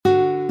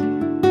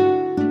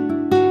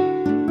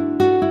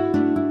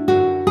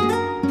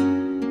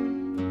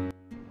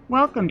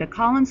welcome to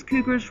Collins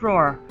Cougar's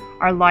Roar,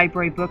 our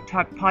library book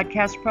talk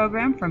podcast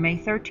program for May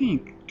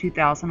 13th,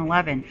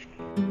 2011.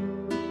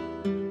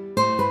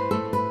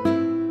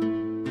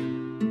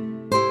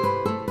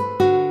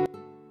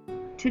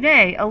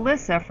 Today,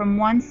 Alyssa from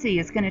 1C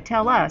is going to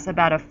tell us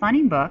about a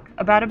funny book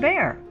about a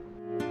bear.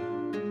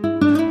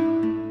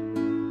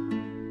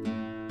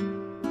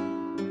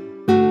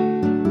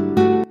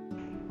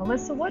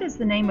 Alyssa, what is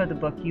the name of the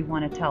book you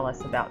want to tell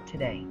us about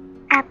today?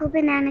 Apple,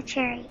 Banana,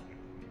 Cherry.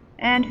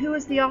 And who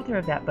is the author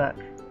of that book?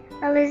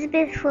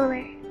 Elizabeth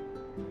Fuller.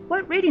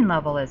 What reading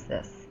level is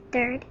this?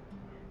 3rd.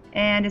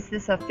 And is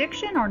this a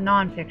fiction or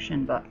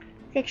non-fiction book?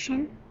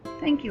 Fiction.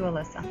 Thank you,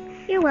 Alyssa.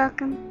 You're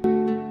welcome.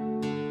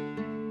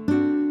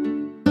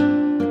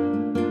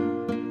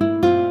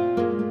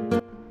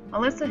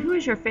 Alyssa, who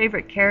is your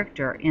favorite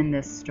character in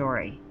this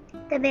story?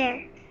 The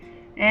bear.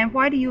 And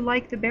why do you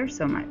like the bear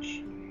so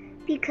much?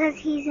 Because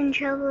he's in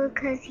trouble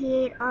because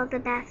he ate all the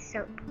bath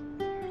soap.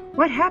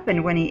 What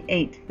happened when he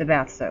ate the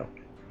bath soap?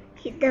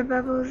 The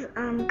bubbles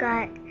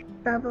got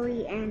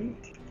bubbly and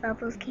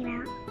bubbles came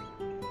out.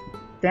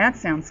 That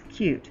sounds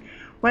cute.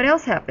 What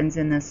else happens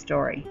in this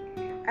story?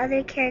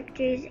 Other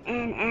characters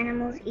and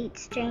animals eat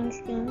strange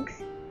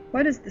things.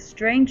 What is the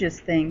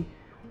strangest thing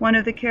one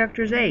of the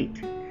characters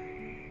ate?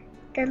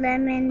 The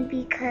lemon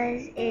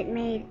because it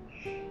made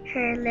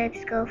her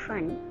lips go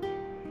funny.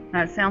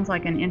 That sounds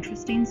like an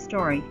interesting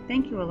story.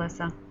 Thank you,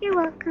 Alyssa. You're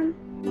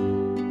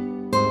welcome.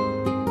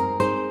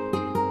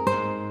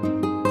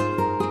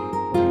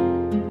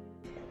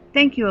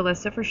 Thank you,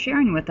 Alyssa, for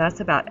sharing with us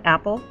about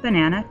Apple,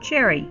 Banana,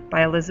 Cherry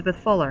by Elizabeth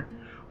Fuller.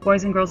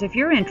 Boys and girls, if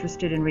you're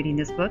interested in reading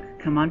this book,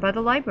 come on by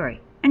the library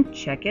and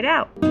check it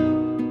out.